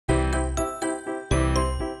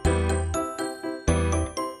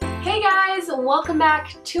welcome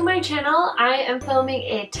back to my channel. I am filming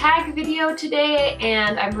a tag video today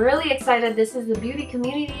and I'm really excited. This is the beauty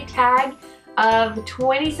community tag of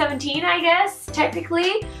 2017, I guess,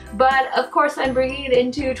 technically, but of course I'm bringing it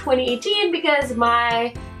into 2018 because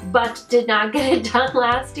my butt did not get it done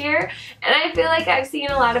last year, and I feel like I've seen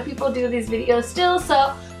a lot of people do these videos still,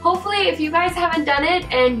 so hopefully if you guys haven't done it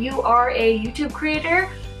and you are a YouTube creator,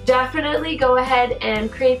 definitely go ahead and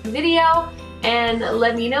create the video and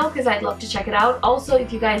let me know because I'd love to check it out. Also,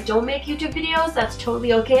 if you guys don't make YouTube videos, that's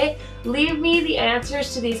totally okay. Leave me the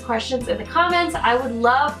answers to these questions in the comments. I would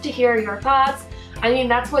love to hear your thoughts. I mean,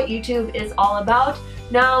 that's what YouTube is all about.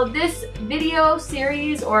 Now, this video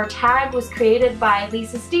series or tag was created by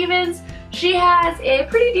Lisa Stevens. She has a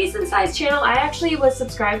pretty decent sized channel. I actually was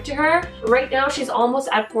subscribed to her. Right now she's almost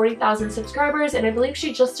at 40,000 subscribers and I believe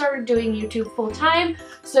she just started doing YouTube full time.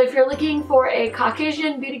 So if you're looking for a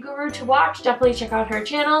Caucasian beauty guru to watch, definitely check out her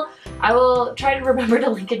channel. I will try to remember to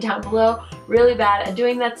link it down below. Really bad at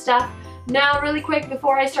doing that stuff. Now, really quick,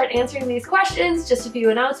 before I start answering these questions, just a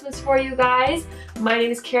few announcements for you guys. My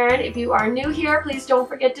name is Karen. If you are new here, please don't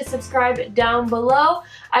forget to subscribe down below.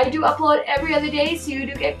 I do upload every other day, so you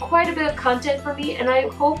do get quite a bit of content from me, and I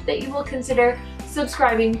hope that you will consider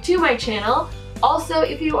subscribing to my channel. Also,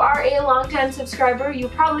 if you are a long-time subscriber, you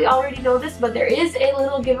probably already know this, but there is a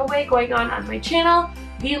little giveaway going on my channel.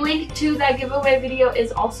 The link to that giveaway video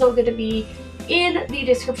is also going to be in the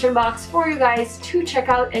description box for you guys to check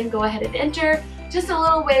out and go ahead and enter. Just a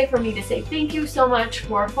little way for me to say thank you so much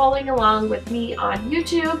for following along with me on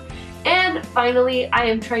YouTube. And finally, I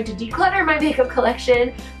am trying to declutter my makeup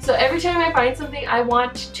collection. So every time I find something I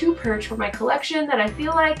want to purge from my collection that I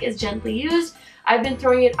feel like is gently used, I've been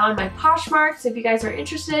throwing it on my Poshmark. So if you guys are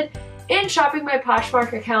interested in shopping my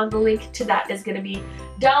Poshmark account, the link to that is going to be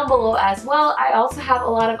down below as well. I also have a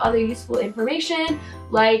lot of other useful information,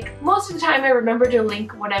 like most of the time I remember to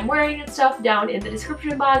link what I'm wearing and stuff down in the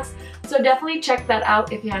description box, so definitely check that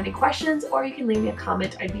out if you have any questions, or you can leave me a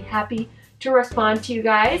comment. I'd be happy to respond to you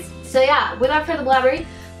guys. So yeah, without further blabbering,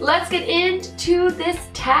 let's get into this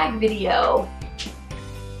tag video.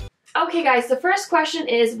 Okay guys, the first question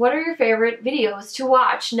is, what are your favorite videos to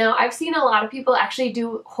watch? Now, I've seen a lot of people actually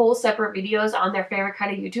do whole separate videos on their favorite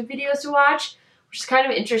kind of YouTube videos to watch, which is kind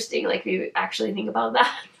of interesting, like if you actually think about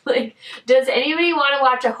that. Like, does anybody want to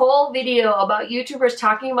watch a whole video about YouTubers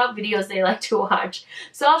talking about videos they like to watch?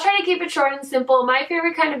 So I'll try to keep it short and simple. My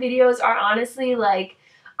favorite kind of videos are honestly like,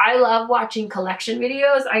 I love watching collection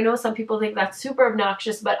videos. I know some people think that's super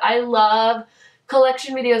obnoxious, but I love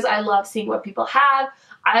collection videos. I love seeing what people have.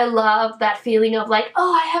 I love that feeling of like,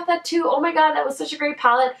 oh, I have that too. Oh my god, that was such a great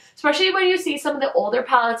palette. Especially when you see some of the older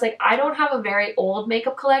palettes. Like, I don't have a very old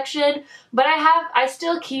makeup collection, but I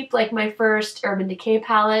still keep like my first Urban Decay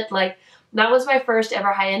palette. Like, that was my first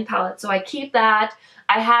ever high-end palette, so I keep that.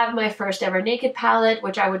 I have my first ever Naked palette,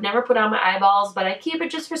 which I would never put on my eyeballs, but I keep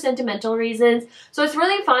it just for sentimental reasons. So it's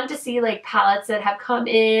really fun to see like palettes that have come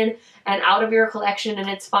in and out of your collection, and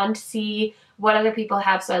it's fun to see what other people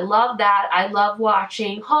have, so I love that. I love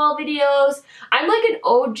watching haul videos. I'm like an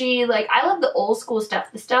OG, like I love the old school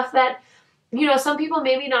stuff, the stuff that, you know, some people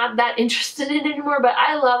maybe not that interested in anymore, but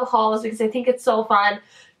I love hauls because I think it's so fun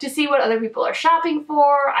to see what other people are shopping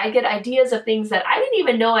for. I get ideas of things that I didn't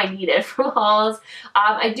even know I needed from hauls.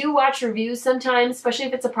 I do watch reviews sometimes, especially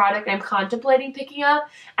if it's a product I'm contemplating picking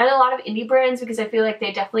up, and a lot of indie brands because I feel like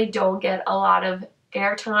they definitely don't get a lot of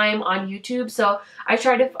airtime on YouTube, so I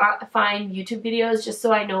try to find YouTube videos just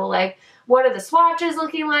so I know like what are the swatches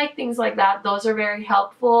looking like, things like that. Those are very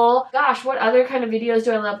helpful. Gosh, what other kind of videos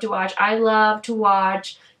do I love to watch? I love to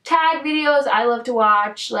watch tag videos. I love to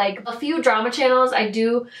watch like a few drama channels. I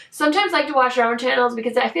do sometimes like to watch drama channels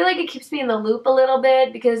because I feel like it keeps me in the loop a little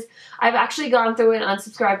bit, because I've actually gone through and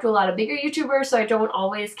unsubscribed to a lot of bigger YouTubers, so I don't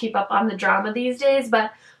always keep up on the drama these days,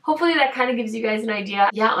 but hopefully that kind of gives you guys an idea.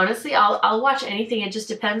 Yeah, honestly, I'll watch anything. It just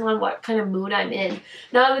depends on what kind of mood I'm in.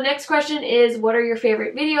 Now, the next question is, what are your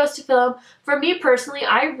favorite videos to film? For me personally,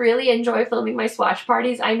 I really enjoy filming my swatch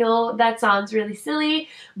parties. I know that sounds really silly,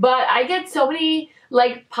 but I get so many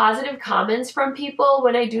like positive comments from people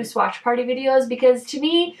when I do swatch party videos, because to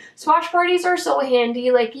me, swatch parties are so handy.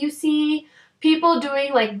 Like, you see people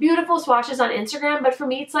doing like beautiful swatches on Instagram, but for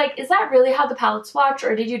me it's like, is that really how the palette swatch,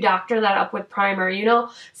 or did you doctor that up with primer, you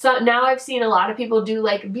know? So now I've seen a lot of people do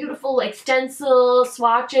like beautiful like stencil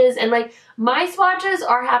swatches, and like my swatches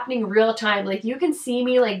are happening real time. Like, you can see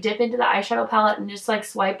me like dip into the eyeshadow palette and just like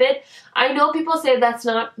swipe it. I know people say that's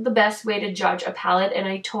not the best way to judge a palette, and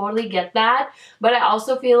I totally get that, but I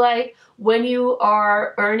also feel like when you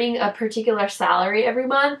are earning a particular salary every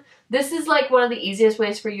month, this is like one of the easiest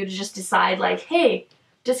ways for you to just decide like, hey,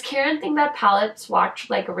 does Karen think that palette swatched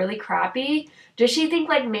like really crappy? Does she think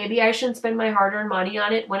like maybe I shouldn't spend my hard-earned money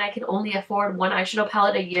on it when I can only afford one eyeshadow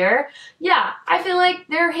palette a year? Yeah, I feel like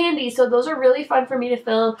they're handy, so those are really fun for me to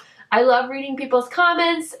film. I love reading people's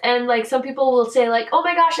comments, and like some people will say like, oh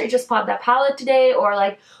my gosh, I just bought that palette today, or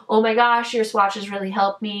like, oh my gosh, your swatches really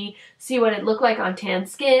helped me see what it looked like on tan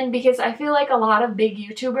skin, because I feel like a lot of big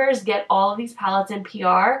YouTubers get all of these palettes in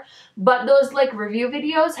PR, but those like review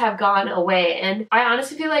videos have gone away. And I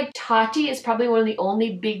honestly feel like Tati is probably one of the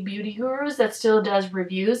only big beauty gurus that still does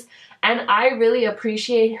reviews, and I really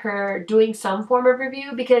appreciate her doing some form of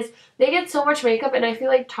review because they get so much makeup, and I feel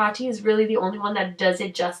like Tati is really the only one that does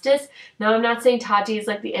it justice. Now, I'm not saying Tati is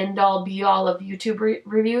like the end-all be-all of YouTube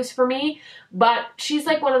reviews for me, but she's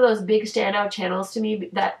like one of those big standout channels to me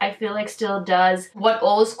that I feel like still does what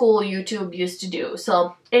old school YouTube used to do.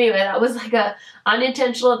 So anyway, that was like a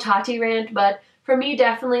unintentional Tati rant, but for me,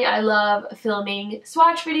 definitely, I love filming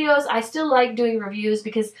swatch videos. I still like doing reviews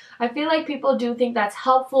because I feel like people do think that's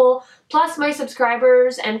helpful. Plus, my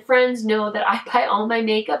subscribers and friends know that I buy all my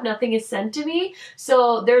makeup. Nothing is sent to me.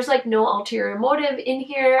 So there's like no ulterior motive in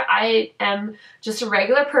here. I am just a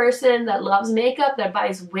regular person that loves makeup, that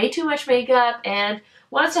buys way too much makeup, and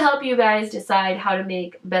wants to help you guys decide how to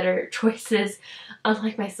make better choices.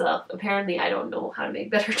 Unlike myself, apparently I don't know how to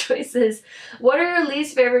make better choices. What are your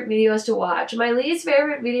least favorite videos to watch? My least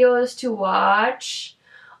favorite videos to watch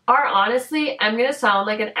are, honestly, I'm gonna sound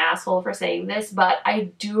like an asshole for saying this, but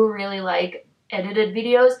I do really like edited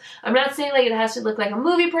videos. I'm not saying like it has to look like a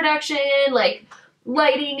movie production, like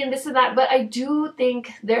lighting and this and that, but I do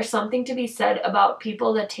think there's something to be said about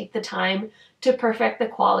people that take the time to perfect the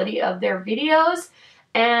quality of their videos.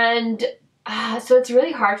 And so it's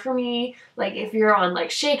really hard for me, like if you're on like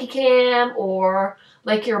shaky cam, or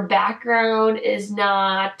like your background is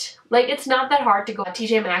not, like it's not that hard to go to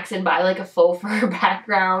TJ Maxx and buy like a faux fur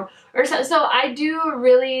background or so. So I do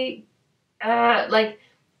really, like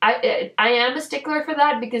I am a stickler for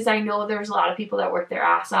that because I know there's a lot of people that work their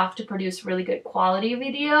ass off to produce really good quality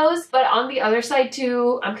videos. But on the other side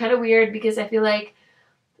too, I'm kind of weird because I feel like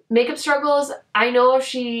Makeup Struggles, I know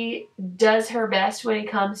she does her best when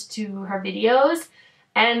it comes to her videos,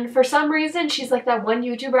 and for some reason she's like that one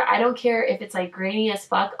YouTuber, I don't care if it's like grainy as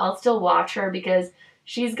fuck, I'll still watch her because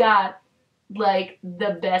she's got like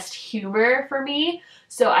the best humor for me.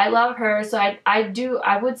 So I love her. So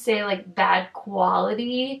I would say like bad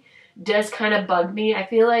quality does kind of bug me. I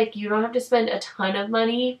feel like you don't have to spend a ton of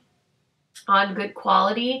money on good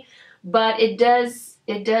quality, but it does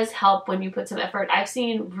help when you put some effort. I've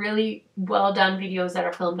seen really well done videos that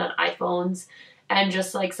are filmed on iPhones and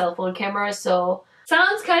just like cell phone cameras. So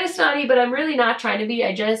sounds kind of snotty, but I'm really not trying to be.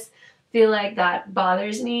 I just feel like that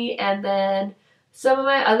bothers me. And then some of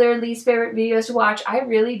my other least favorite videos to watch, I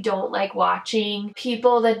really don't like watching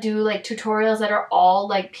people that do like tutorials that are all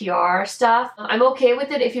like PR stuff. I'm okay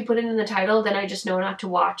with it if you put it in the title, then I just know not to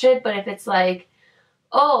watch it. But if it's like,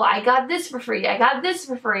 oh, I got this for free, I got this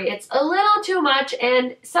for free, it's a little too much.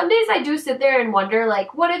 And some days I do sit there and wonder,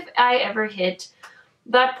 like, what if I ever hit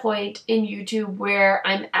that point in YouTube where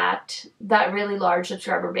I'm at that really large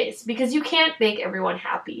subscriber base? Because you can't make everyone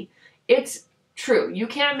happy. It's true. You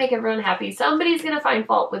can't make everyone happy. Somebody's gonna find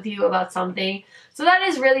fault with you about something. So that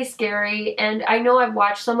is really scary. And I know I've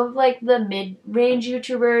watched some of like the mid-range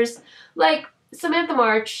YouTubers, like Samantha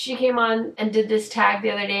March. She came on and did this tag the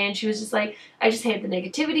other day, and she was just like, I just hate the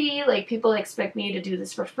negativity, like people expect me to do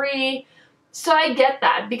this for free. So I get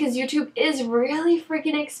that because YouTube is really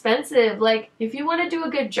freaking expensive. Like if you want to do a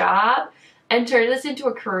good job and turn this into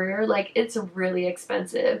a career, like it's really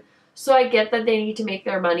expensive. So I get that they need to make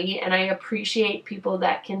their money, and I appreciate people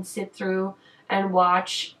that can sit through and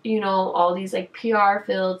watch, you know, all these like PR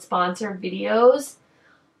filled sponsored videos.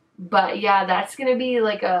 But yeah, that's gonna be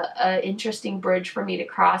like a interesting bridge for me to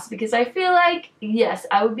cross, because I feel like, yes,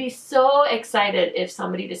 I would be so excited if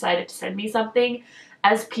somebody decided to send me something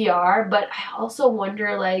as PR, but I also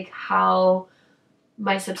wonder like how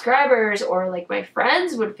my subscribers or like my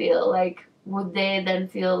friends would feel. Like, would they then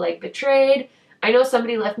feel like betrayed? I know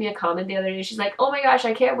somebody left me a comment the other day. She's like, oh my gosh,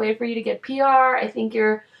 I can't wait for you to get PR. I think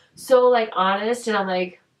you're so like honest. And I'm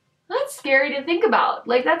like, that's scary to think about.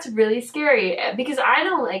 Like, that's really scary because I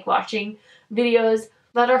don't like watching videos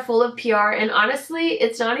that are full of PR. And honestly,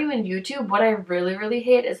 it's not even YouTube. What I really, really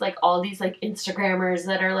hate is like all these like Instagrammers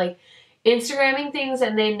that are like Instagramming things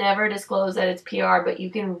and they never disclose that it's PR, but you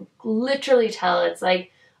can literally tell it's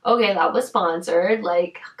like, okay, that was sponsored,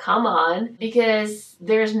 like, come on, because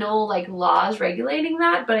there's no like laws regulating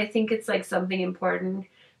that. But I think it's like something important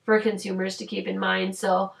for consumers to keep in mind.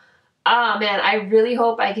 So, oh man, I really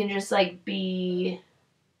hope I can just like be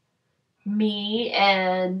me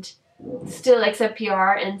and still accept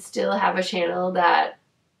PR and still have a channel that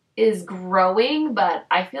is growing, but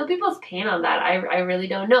I feel people's pain on that. I really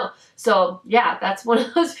don't know. So yeah, that's one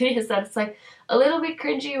of those videos that it's like a little bit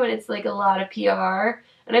cringy when it's like a lot of PR.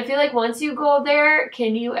 And I feel like once you go there,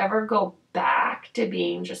 can you ever go back to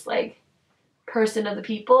being just like person of the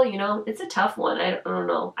people? You know, it's a tough one. I don't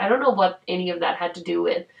know. I don't know what any of that had to do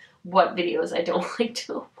with what videos I don't like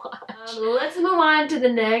to watch. Let's move on to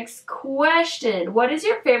the next question. What is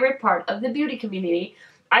your favorite part of the beauty community?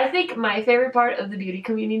 I think my favorite part of the beauty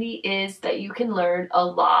community is that you can learn a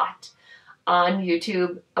lot on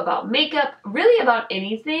YouTube about makeup, really about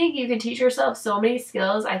anything. You can teach yourself so many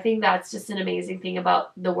skills. I think that's just an amazing thing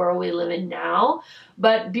about the world we live in now.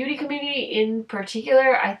 But beauty community in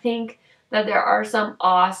particular, I think that there are some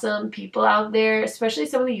awesome people out there, especially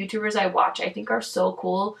some of the YouTubers I watch I think are so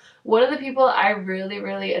cool. One of the people I really,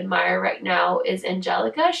 really admire right now is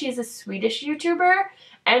Angelica. She's a Swedish YouTuber,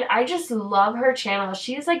 and I just love her channel.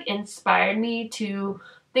 She's like inspired me to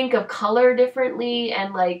think of color differently,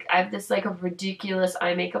 and like I have this like a ridiculous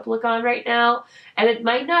eye makeup look on right now, and it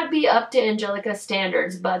might not be up to Angelica's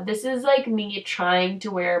standards, but this is like me trying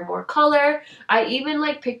to wear more color. I even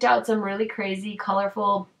like picked out some really crazy,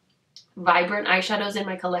 colorful, vibrant eyeshadows in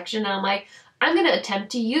my collection, and I'm like, I'm gonna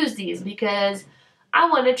attempt to use these because I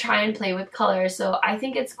want to try and play with color. So I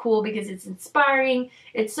think it's cool because it's inspiring.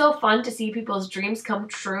 It's so fun to see people's dreams come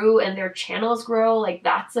true and their channels grow. Like,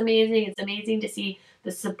 that's amazing. It's amazing to see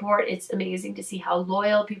the support. It's amazing to see how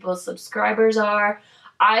loyal people's subscribers are.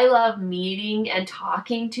 I love meeting and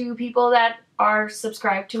talking to people that are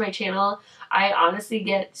subscribed to my channel. I honestly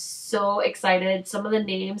get so excited. Some of the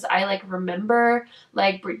names I like remember,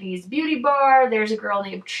 like Brittany's Beauty Bar. There's a girl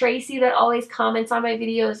named Tracy that always comments on my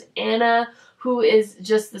videos. Anna, who is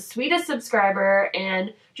just the sweetest subscriber,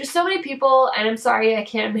 and just so many people. And I'm sorry I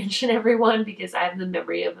can't mention everyone because I have the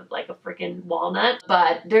memory of like a freaking walnut.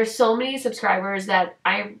 But there's so many subscribers that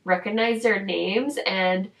I recognize their names,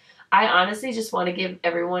 and I honestly just want to give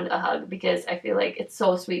everyone a hug because I feel like it's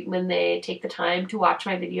so sweet when they take the time to watch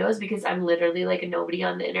my videos, because I'm literally like a nobody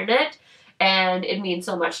on the internet and it means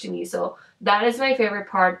so much to me. So that is my favorite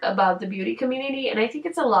part about the beauty community, and I think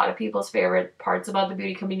it's a lot of people's favorite parts about the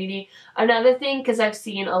beauty community. Another thing, because I've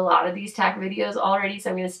seen a lot of these tag videos already, so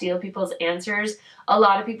I'm going to steal people's answers. A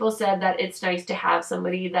lot of people said that it's nice to have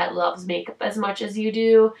somebody that loves makeup as much as you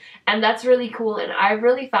do, and that's really cool, and I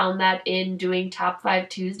really found that in doing Top 5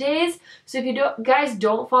 Tuesdays. So if you guys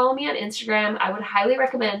don't follow me on Instagram, I would highly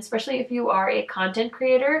recommend, especially if you are a content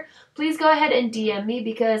creator, please go ahead and DM me,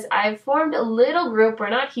 because I've formed a little group. We're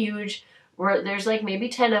not huge. There's like maybe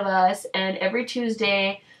 10 of us, and every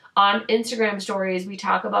Tuesday on Instagram stories we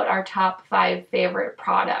talk about our top 5 favorite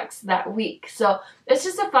products that week. So it's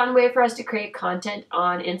just a fun way for us to create content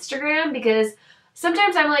on Instagram, because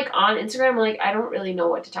sometimes I'm like on Instagram, I'm like, I don't really know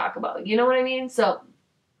what to talk about. You know what I mean? So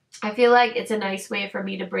I feel like it's a nice way for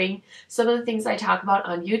me to bring some of the things I talk about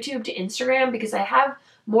on YouTube to Instagram, because I have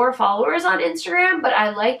more followers on Instagram, but I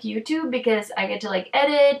like YouTube because I get to like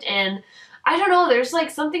edit, and I don't know, there's like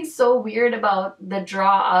something so weird about the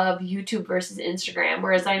draw of YouTube versus Instagram,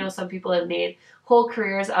 whereas I know some people have made whole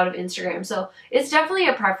careers out of Instagram. So it's definitely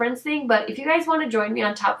a preference thing, but if you guys want to join me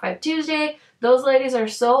on Top 5 Tuesday, those ladies are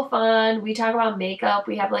so fun. We talk about makeup.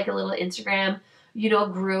 We have like a little Instagram, you know,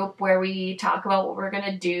 group where we talk about what we're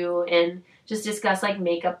gonna do and just discuss like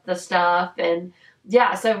makeup, the stuff, and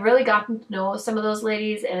yeah, so I've really gotten to know some of those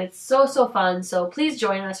ladies, and it's so fun. So please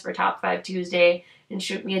join us for Top 5 Tuesday and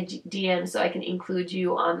shoot me a DM so I can include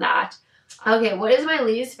you on that. Okay, what is my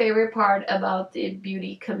least favorite part about the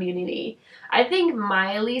beauty community? I think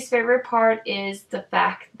my least favorite part is the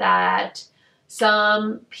fact that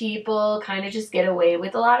some people kind of just get away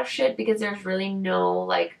with a lot of shit because there's really no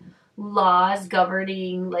like laws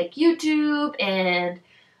governing like YouTube, and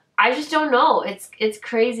I just don't know. It's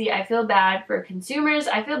crazy. I feel bad for consumers.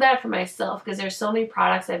 I feel bad for myself because there's so many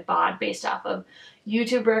products I've bought based off of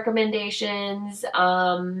YouTube recommendations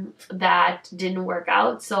that didn't work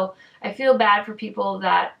out. So I feel bad for people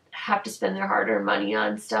that have to spend their hard-earned money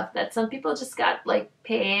on stuff that some people just got like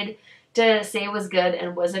paid to say was good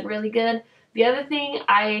and wasn't really good. The other thing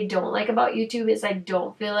I don't like about YouTube is I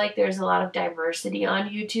don't feel like there's a lot of diversity on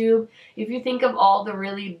YouTube. If you think of all the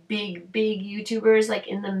really big YouTubers, like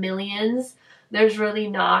in the millions, there's really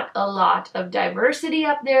not a lot of diversity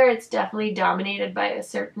up there. It's definitely dominated by a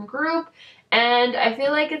certain group. And I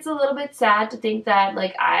feel like it's a little bit sad to think that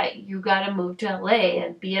like you gotta move to LA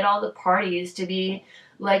and be at all the parties to be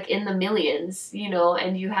like in the millions, you know,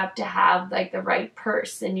 and you have to have like the right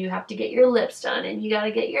purse, and you have to get your lips done, and you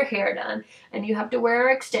gotta get your hair done, and you have to wear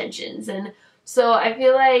extensions. And so I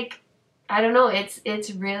feel like I don't know,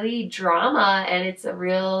 it's really drama, and it's a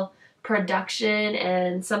real production,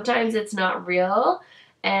 and sometimes it's not real.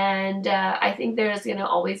 And I think there's gonna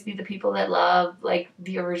always be the people that love like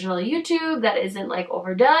the original YouTube that isn't like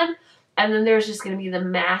overdone, and then there's just gonna be the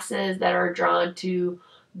masses that are drawn to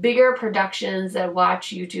bigger productions that watch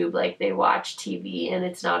YouTube like they watch TV, and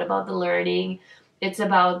it's not about the learning, it's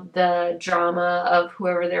about the drama of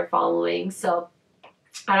whoever they're following. So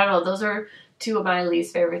I don't know, those are two of my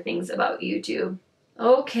least favorite things about YouTube.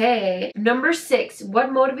 Okay, number 6,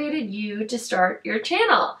 what motivated you to start your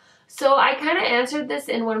channel? So I kind of answered this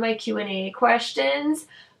in one of my Q&A questions,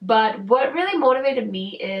 but what really motivated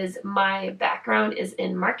me is my background is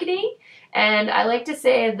in marketing, and I like to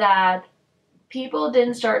say that people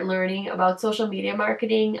didn't start learning about social media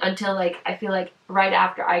marketing until like, I feel like right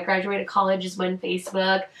after I graduated college is when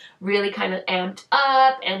Facebook really kind of amped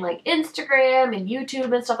up, and like Instagram and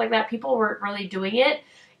YouTube and stuff like that. People weren't really doing it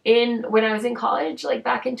when I was in college, like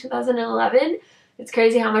back in 2011. It's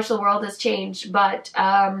crazy how much the world has changed, but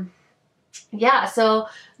yeah, so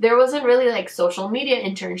there wasn't really like social media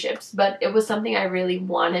internships, but it was something I really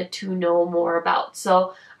wanted to know more about.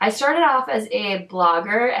 So I started off as a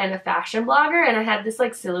blogger and a fashion blogger, and I had this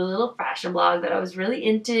like silly little fashion blog that I was really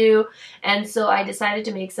into, and so I decided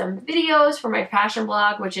to make some videos for my fashion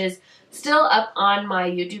blog, which is still up on my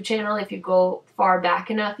YouTube channel. If you go far back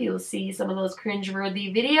enough, you'll see some of those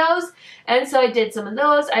cringeworthy videos, and so I did some of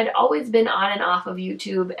those. I'd always been on and off of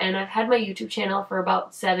YouTube, and I've had my YouTube channel for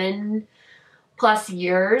about 7+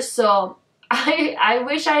 years, so I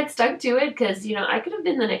wish I had stuck to it, because, you know, I could have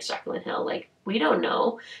been the next Jaclyn Hill. Like, we don't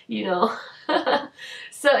know, you know.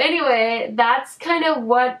 So anyway, that's kind of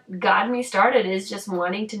what got me started, is just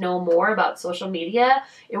wanting to know more about social media.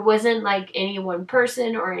 It wasn't like any one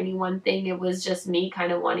person or any one thing. It was just me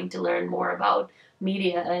kind of wanting to learn more about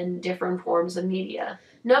media and different forms of media.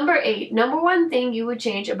 Number 8, number 1 thing you would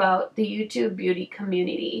change about the YouTube beauty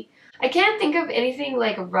community. I can't think of anything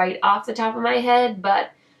like right off the top of my head,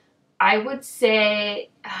 but I would say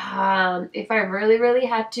if I really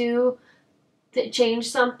had to change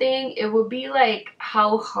something, it would be like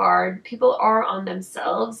how hard people are on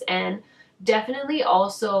themselves, and definitely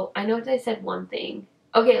also, I know that I said one thing.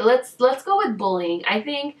 Okay, let's go with bullying. I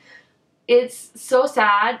think it's so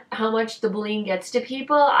sad how much the bullying gets to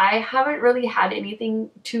people. I haven't really had anything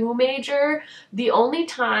too major. The only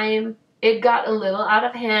time it got a little out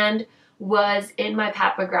of hand was in my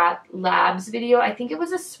Pat McGrath Labs video. I think it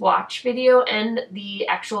was a swatch video, and the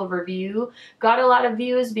actual review got a lot of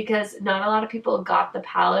views because not a lot of people got the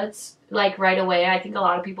palettes like right away. I think a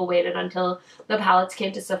lot of people waited until the palettes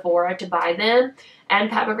came to Sephora to buy them. And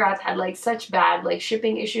Pat McGrath had like such bad like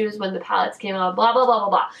shipping issues when the palettes came out, blah, blah, blah, blah,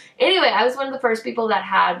 blah. Anyway, I was one of the first people that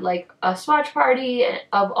had like a swatch party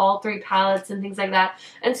of all 3 palettes and things like that.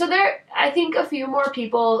 And so there, I think a few more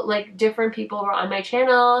people, like different people were on my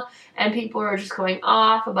channel, and people were just going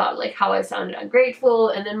off about like how I sounded ungrateful.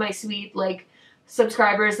 And then my sweet like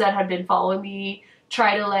subscribers that had been following me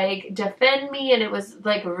try to like defend me, and it was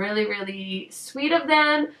like really sweet of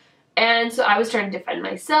them. And so I was trying to defend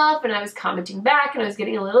myself, and I was commenting back, and I was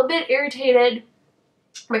getting a little bit irritated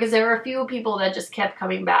because there were a few people that just kept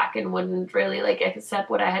coming back and wouldn't really like accept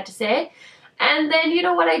what I had to say. And then, you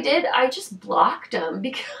know what I did? I just blocked them,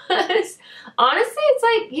 because honestly, it's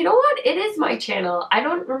like, you know what? It is my channel. I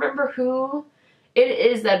don't remember who it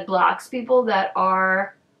is that blocks people that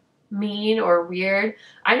are mean or weird.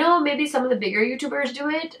 I know maybe some of the bigger YouTubers do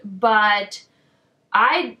it, but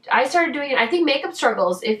I started doing it. I think Makeup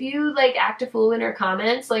Struggles, if you like act a fool in her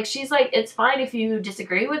comments, like she's like, it's fine if you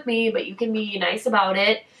disagree with me, but you can be nice about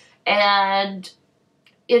it. And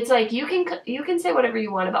it's like, you can say whatever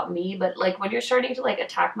you want about me, but like when you're starting to like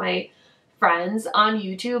attack my friends on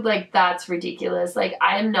YouTube, like that's ridiculous. Like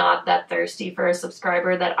I'm not that thirsty for a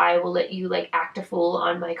subscriber that I will let you like act a fool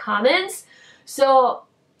on my comments. So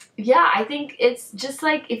yeah, I think it's just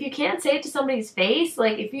like, if you can't say it to somebody's face,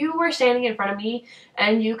 like if you were standing in front of me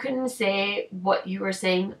and you couldn't say what you were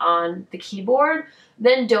saying on the keyboard,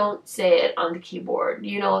 then don't say it on the keyboard.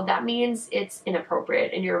 You know, that means it's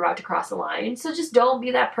inappropriate and you're about to cross the line. So just don't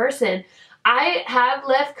be that person. I have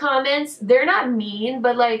left comments, they're not mean,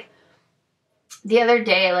 but like the other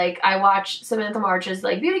day, like I watched Samantha March's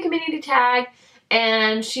like beauty community tag,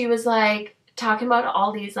 and she was like talking about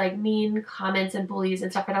all these like mean comments and bullies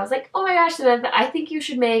and stuff, and I was like, oh my gosh, Samantha, I think you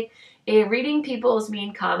should make a reading people's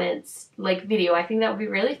mean comments like video. I think that would be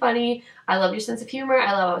really funny. I love your sense of humor.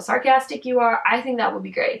 I love how sarcastic you are. I think that would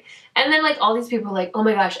be great. And then like all these people are like, oh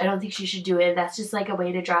my gosh, I don't think she should do it. That's just like a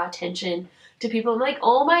way to draw attention to people. I'm like,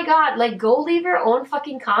 oh my god, like go leave your own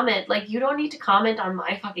fucking comment. Like you don't need to comment on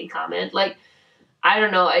my fucking comment. Like I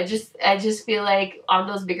don't know, I just feel like on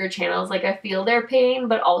those bigger channels, like I feel their pain,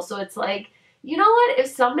 but also it's like, you know what, if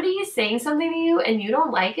somebody is saying something to you and you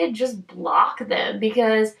don't like it, just block them,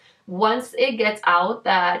 because once it gets out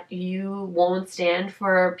that you won't stand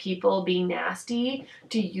for people being nasty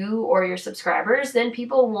to you or your subscribers, then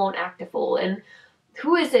people won't act a fool. And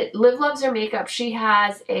who is it? Liv Loves Her Makeup. She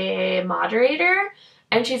has a moderator,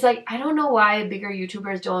 and she's like, I don't know why bigger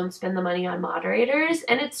YouTubers don't spend the money on moderators.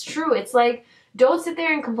 And it's true. It's like, don't sit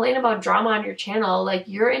there and complain about drama on your channel. Like,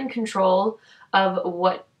 you're in control of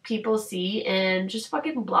what people see, and just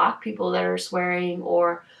fucking block people that are swearing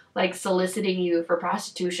or like soliciting you for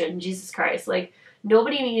prostitution. Jesus Christ. Like,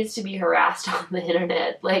 nobody needs to be harassed on the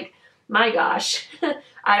internet. Like, my gosh.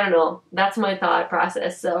 I don't know. That's my thought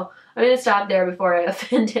process. So I'm going to stop there before I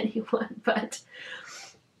offend anyone. But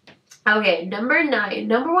okay, number 9.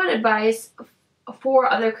 Number 1 advice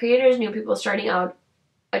for other creators, new people starting out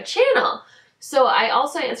a channel. So I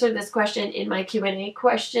also answered this question in my Q&A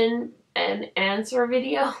question and answer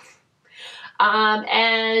video.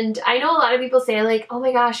 And I know a lot of people say like, oh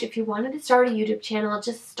my gosh, if you wanted to start a YouTube channel,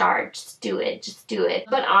 just start, just do it, just do it.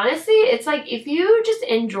 But honestly, it's like, if you just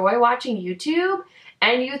enjoy watching YouTube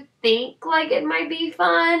and you think like it might be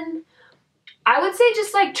fun, I would say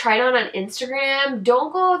just like try it on Instagram.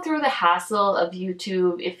 Don't go through the hassle of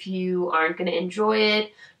YouTube if you aren't going to enjoy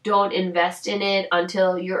it. Don't invest in it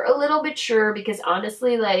until you're a little bit sure, because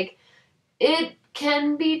honestly, like, it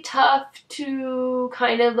can be tough to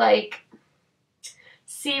kind of like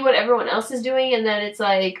see what everyone else is doing, and then it's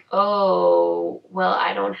like, oh, well,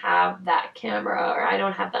 I don't have that camera, or I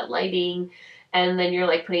don't have that lighting, and then you're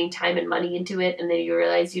like putting time and money into it, and then you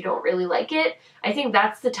realize you don't really like it. I think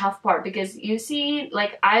that's the tough part, because you see,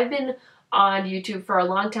 like, I've been on YouTube for a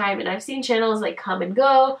long time, and I've seen channels like come and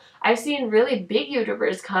go. I've seen really big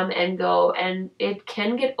YouTubers come and go, and it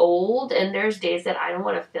can get old, and there's days that I don't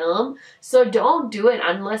want to film. So don't do it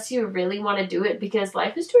unless you really want to do it, because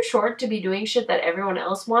life is too short to be doing shit that everyone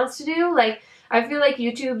else wants to do. Like, I feel like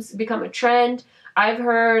YouTube's become a trend. I've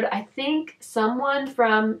heard, I think someone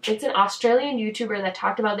from, it's an Australian YouTuber that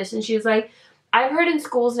talked about this, and she was like, I've heard in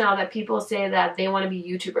schools now that people say that they want to be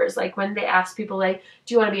YouTubers. Like, when they ask people, like,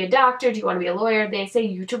 do you want to be a doctor? Do you want to be a lawyer? They say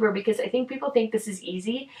YouTuber, because I think people think this is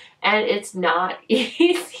easy, and it's not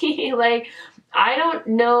easy. Like, I don't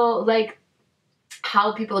know, like,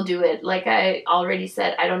 how people do it. Like I already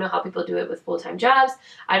said, I don't know how people do it with full-time jobs.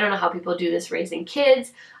 I don't know how people do this raising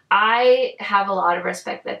kids. I have a lot of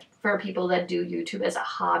respect for people that do YouTube as a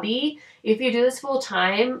hobby. If you do this full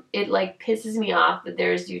time, it like pisses me off that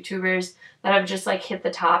there's YouTubers that have just like hit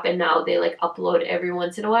the top and now they like upload every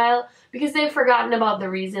once in a while, because they've forgotten about the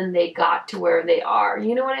reason they got to where they are.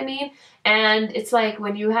 You know what I mean? And it's like,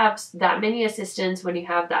 when you have that many assistants, when you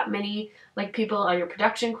have that many like people on your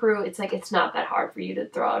production crew, it's like, it's not that hard for you to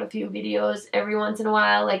throw out a few videos every once in a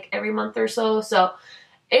while, like every month or so. So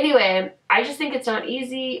anyway, I just think it's not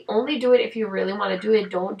easy. Only do it if you really want to do it.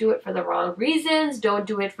 Don't do it for the wrong reasons. Don't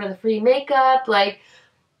do it for the free makeup. Like,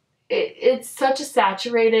 it's such a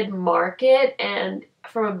saturated market, and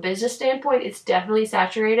from a business standpoint, it's definitely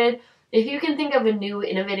saturated. If you can think of a new,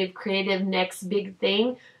 innovative, creative next big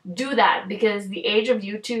thing, do that, because the age of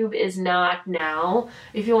YouTube is not now.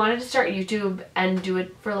 If you wanted to start YouTube and do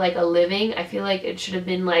it for like a living, I feel like it should have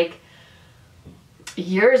been like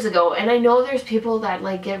years ago. And I know there's people that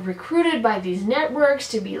like get recruited by these networks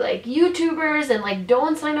to be like YouTubers, and like,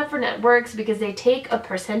 don't sign up for networks because they take a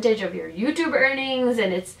percentage of your YouTube earnings,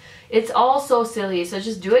 and it's all so silly. So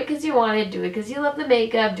just do it because you want it, do it because you love the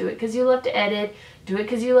makeup, do it because you love to edit, do it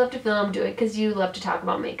because you love to film, do it because you love to talk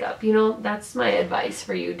about makeup. You know, that's my advice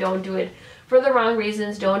for you. Don't do it for the wrong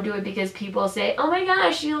reasons. Don't do it because people say, oh my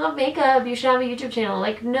gosh, you love makeup, you should have a YouTube channel.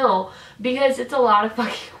 Like, no, because it's a lot of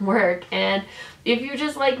fucking work. And if you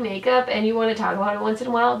just like makeup and you want to talk about it once in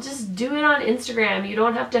a while, just do it on Instagram. You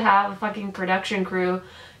don't have to have a fucking production crew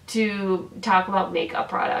to talk about makeup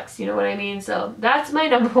products. You know what I mean? So that's my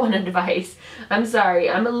number 1 advice. I'm sorry,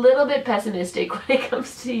 I'm a little bit pessimistic when it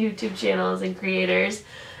comes to YouTube channels and creators.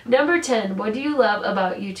 Number 10, what do you love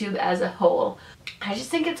about YouTube as a whole? I just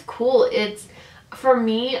think it's cool. It's, for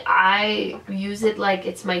me, I use it like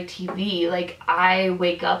it's my TV. Like, I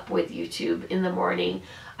wake up with YouTube in the morning.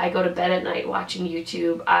 I go to bed at night watching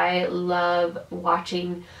YouTube. I love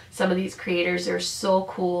watching some of these creators. They're so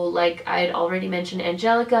cool. Like, I had already mentioned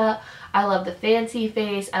Angelica. I love the fancy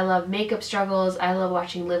face. I love makeup struggles. I love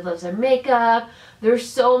watching Liv Loves Her Makeup. There's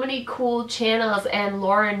so many cool channels. And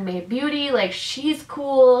Lauren Made Beauty, like, she's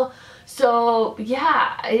cool. So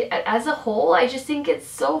yeah, as a whole, I just think it's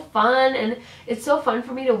so fun, and it's so fun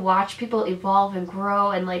for me to watch people evolve and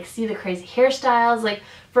grow and like see the crazy hairstyles. Like,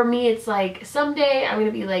 for me it's like someday I'm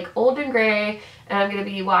gonna be like old and gray and I'm gonna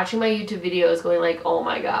be watching my YouTube videos going like, oh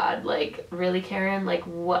my god, like really, Karen, like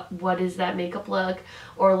what is that makeup look?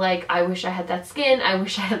 Or like, I wish I had that skin, I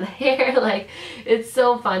wish I had the hair. Like, it's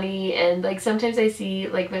so funny. And like sometimes I see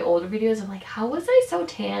like my older videos, I'm like, how was I so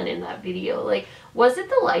tan in that video? Like, was it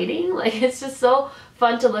the lighting? Like, it's just so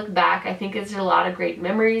fun to look back. I think there's a lot of great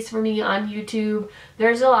memories for me on YouTube.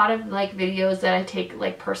 There's a lot of like videos that I take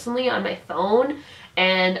like personally on my phone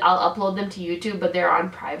and I'll upload them to YouTube, but they're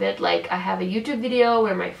on private. Like, I have a YouTube video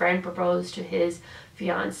where my friend proposed to his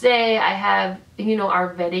fiance. I have, you know,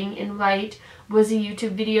 our wedding invite was a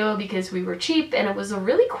YouTube video because we were cheap and it was a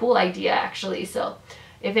really cool idea actually. So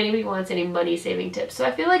if anybody wants any money saving tips. So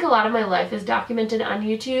I feel like a lot of my life is documented on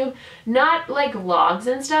YouTube, not like vlogs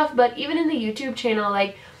and stuff, but even in the YouTube channel,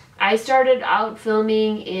 like I started out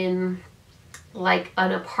filming in like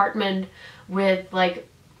an apartment with like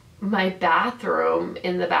my bathroom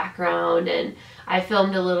in the background, and I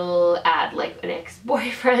filmed a little at like an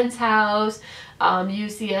ex-boyfriend's house. You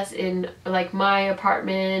see us in like my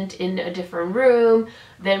apartment in a different room.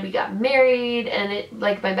 Then we got married and it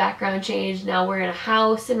like my background changed. Now we're in a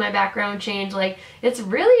house and my background changed. Like, it's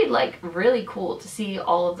really like really cool to see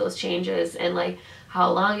all of those changes and like how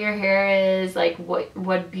long your hair is, like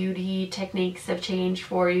what beauty techniques have changed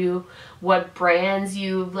for you, what brands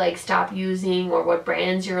you've like stopped using or what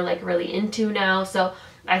brands you're like really into now. So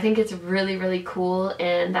I think it's really, really cool,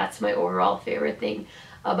 and that's my overall favorite thing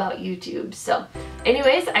about YouTube. So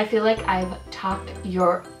anyways, I feel like I've talked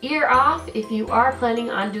your ear off. If you are planning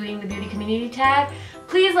on doing the beauty community tag,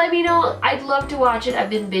 please let me know. I'd love to watch it.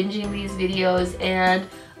 I've been binging these videos, and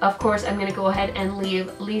of course I'm gonna go ahead and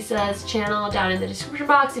leave Lisa's channel down in the description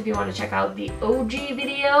box if you want to check out the OG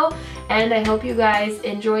video. And I hope you guys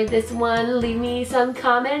enjoyed this one. Leave me some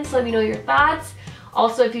comments, let me know your thoughts.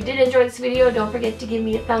 Also, if you did enjoy this video, don't forget to give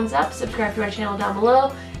me a thumbs up, subscribe to our channel down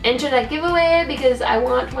below, enter that giveaway because I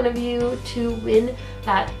want one of you to win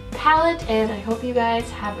that palette. And I hope you guys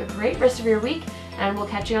have a great rest of your week, and we'll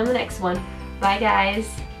catch you on the next one. Bye guys.